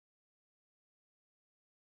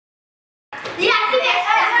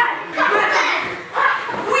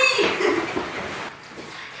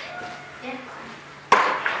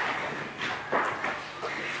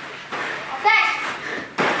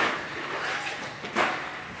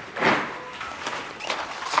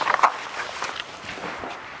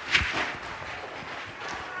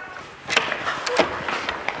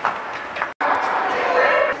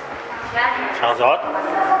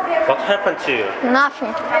happened to you?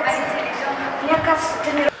 Nothing.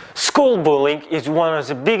 School bullying is one of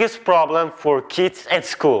the biggest problems for kids at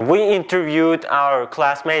school. We interviewed our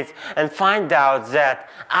classmates and find out that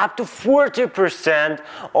up to 40%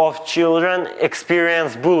 of children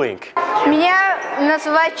experience bullying. Меня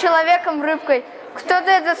называют человеком-рыбкой.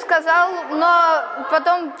 Кто-то это сказал, но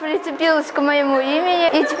потом прицепилось к моему имени,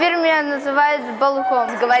 и теперь меня называют Балуком.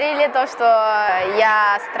 Говорили то, что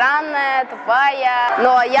я странная, тупая,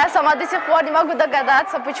 но я сама до сих пор не могу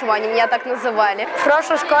догадаться, почему они меня так называли. В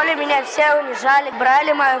прошлой школе меня все унижали,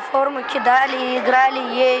 брали мою форму, кидали и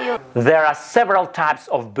играли ею. There are several types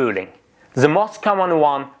of bullying. The most common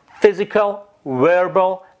one, physical,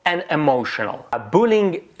 verbal, and emotional.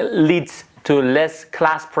 Bullying leads to less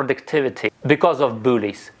class productivity because of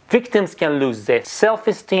bullies. Victims can lose their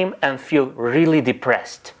self-esteem and feel really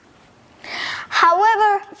depressed.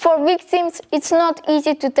 However, for victims, it's not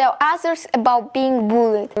easy to tell others about being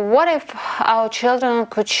bullied. What if our children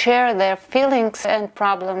could share their feelings and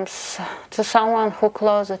problems to someone who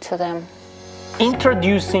closer to them?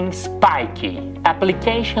 Introducing Spiky,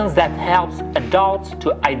 applications that helps adults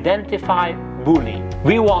to identify bullying.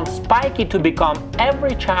 We want Spiky to become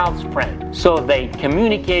every child's friend, so they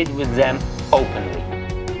communicate with them openly.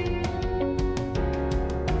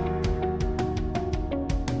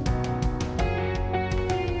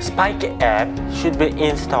 Spiky app should be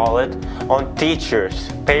installed on teachers,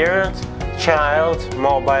 parents, child's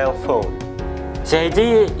mobile phone. The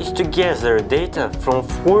idea is to gather data from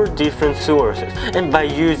 4 different sources and by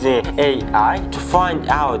using AI to find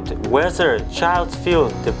out whether child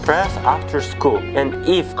feels depressed after school, and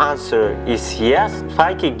if answer is yes,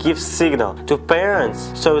 Spiky gives signal to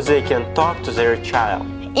parents so they can talk to their child.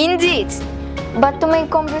 Indeed. But to make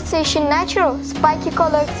conversation natural, Spiky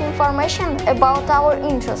collects information about our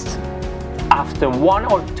interests. After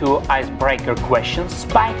 1 or 2 icebreaker questions,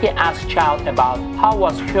 Spiky asks child about how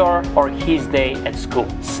was her or his day at school.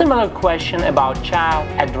 Similar question about child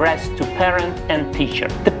addressed to parent and teacher.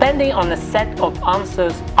 Depending on the set of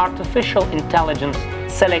answers, artificial intelligence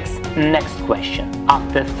selects next question.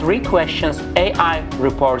 After 3 questions, AI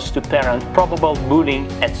reports to parent probable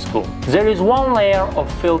bullying at school. There is one layer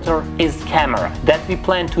of filter is camera that we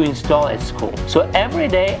plan to install at school. So every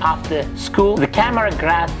day after school, the camera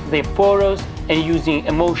grabs the photos and using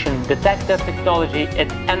emotion detector technology,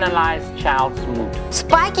 it analyzes child's mood.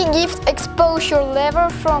 Spiky gives exposure level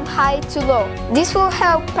from high to low. This will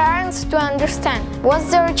help parents to understand, was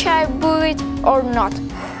their child bullied or not.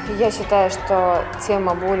 Я считаю, что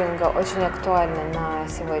тема буллинга очень актуальна на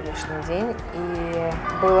сегодняшний день, и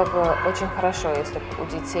было бы очень хорошо, если бы у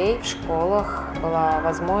детей в школах была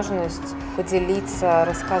возможность поделиться,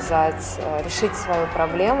 рассказать, решить свою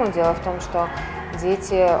проблему. Дело в том, что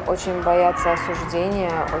дети очень боятся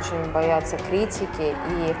осуждения, очень боятся критики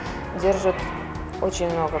и держат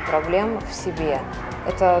очень много проблем в себе.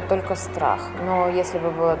 Это только страх. Но если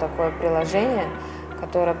бы было такое приложение,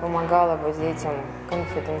 которое помогало бы детям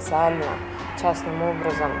конфиденциально, частным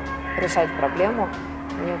образом решать проблему,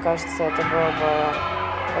 мне кажется, это было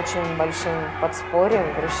бы очень большим подспорьем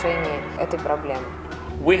в решении этой проблемы.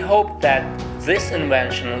 We hope that this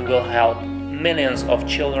invention will help millions of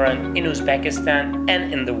children in Uzbekistan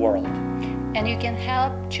and in the world. And you can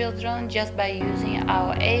help children just by using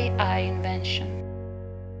our AI invention.